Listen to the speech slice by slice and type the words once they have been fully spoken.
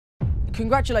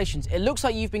Congratulations, it looks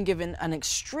like you've been given an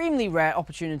extremely rare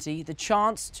opportunity, the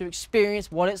chance to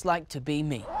experience what it's like to be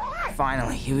me.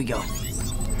 Finally, here we go.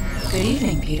 Good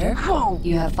evening, Peter. Whoa!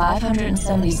 You have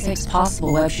 576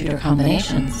 possible web shooter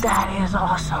combinations. That is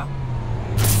awesome.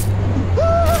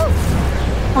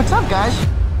 What's up, guys?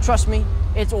 Trust me,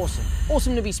 it's awesome.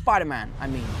 Awesome to be Spider-Man, I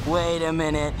mean. Wait a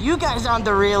minute. You guys aren't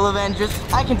the real Avengers.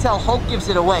 I can tell Hulk gives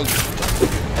it away.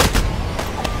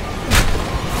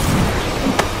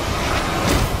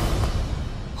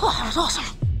 Oh, that was awesome.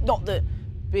 Not that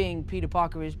being Peter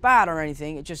Parker is bad or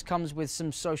anything, it just comes with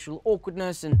some social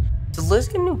awkwardness and... Did Liz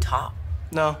get a new top?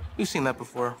 No, we've seen that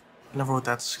before. Never with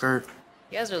that skirt.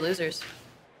 You guys are losers.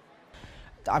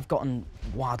 I've gotten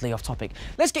wildly off topic.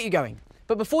 Let's get you going.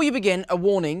 But before you begin, a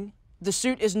warning. The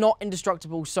suit is not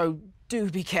indestructible, so do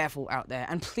be careful out there.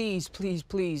 And please, please,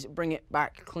 please bring it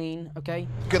back clean, okay?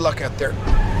 Good luck out there.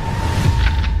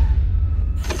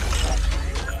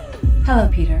 Hello,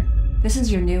 Peter. This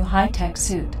is your new high-tech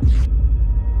suit.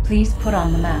 Please put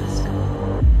on the mask.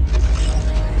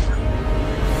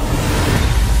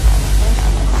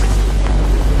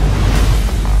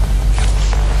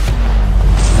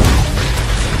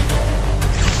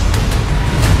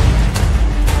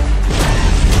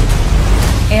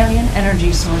 Alien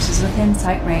energy sources within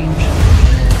sight range.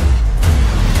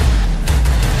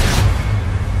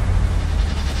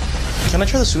 Can I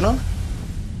try the suit on?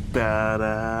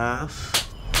 Badass.